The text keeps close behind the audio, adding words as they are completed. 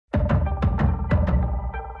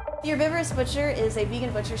The Herbivorous Butcher is a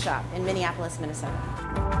vegan butcher shop in Minneapolis, Minnesota.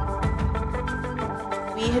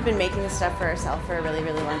 We had been making this stuff for ourselves for a really,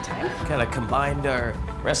 really long time. Kind of combined our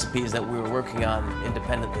recipes that we were working on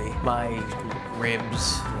independently. My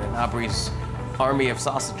ribs and Aubrey's army of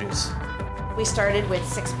sausages. We started with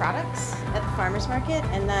 6 products at the farmer's market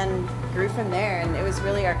and then grew from there. And it was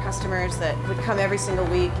really our customers that would come every single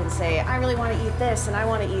week and say, I really want to eat this and I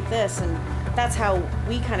want to eat this. And that's how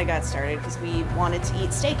we kind of got started, because we wanted to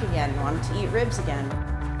eat steak again, wanted to eat ribs again.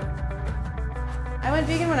 I went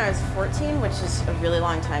vegan when I was 14, which is a really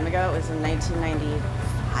long time ago. It was in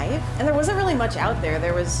 1995. And there wasn't really much out there.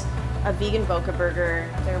 There was a vegan Boca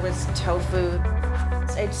burger, there was tofu.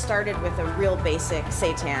 I started with a real basic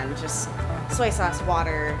seitan, just soy sauce,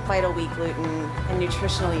 water, vital wheat gluten, and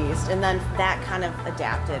nutritional yeast. And then that kind of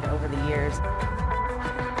adapted over the years.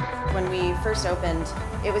 When we first opened,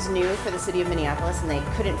 it was new for the city of Minneapolis, and they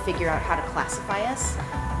couldn't figure out how to classify us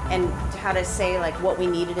and how to say like what we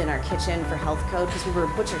needed in our kitchen for health code, because we were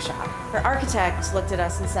a butcher shop. Our architect looked at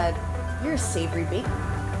us and said, "You're a savory bakery."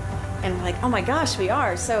 And we're like, oh my gosh, we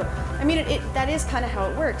are. So, I mean, that is kind of how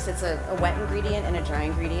it works. It's a wet ingredient and a dry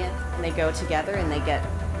ingredient, and they go together and they get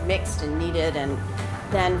mixed and kneaded, and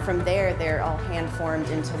then from there, they're all hand-formed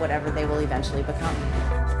into whatever they will eventually become.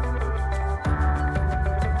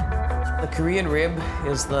 The Korean rib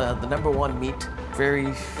is the #1 meat.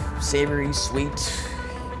 Very savory, sweet,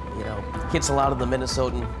 you know, hits a lot of the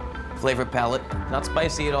Minnesotan flavor palette. Not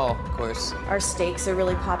spicy at all, of course. Our steaks are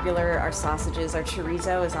really popular, our sausages, our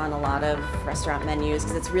chorizo is on a lot of restaurant menus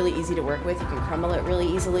because it's really easy to work with. You can crumble it really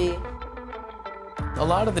easily. A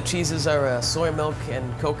lot of the cheeses are soy milk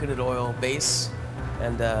and coconut oil base,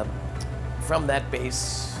 and from that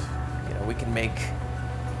base, you know, we can make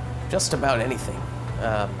just about anything.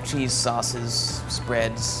 Cheese sauces,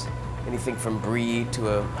 spreads, anything from brie to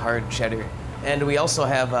a hard cheddar. And we also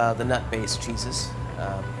have the nut-based cheeses.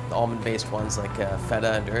 The almond-based ones like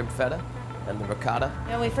feta and herb feta, and the ricotta.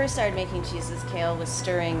 You know, when we first started making cheeses, Kale was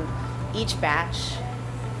stirring each batch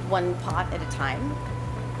 1 pot at a time,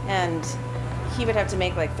 and he would have to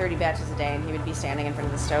make like 30 batches a day, and he would be standing in front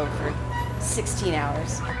of the stove for 16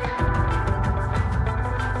 hours.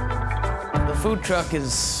 The food truck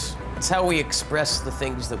it's how we express the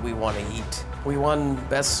things that we want to eat. We won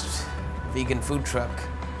Best Vegan Food Truck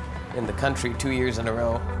in the country 2 years in a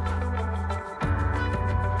row.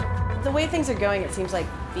 The way things are going, it seems like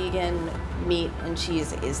vegan meat and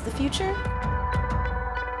cheese is the future.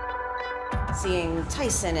 Seeing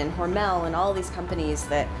Tyson and Hormel and all these companies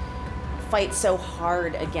that fight so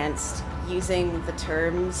hard against using the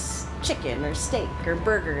terms chicken or steak or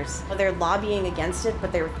burgers. They're lobbying against it,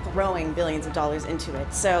 but they're throwing billions of dollars into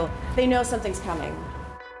it. So they know something's coming.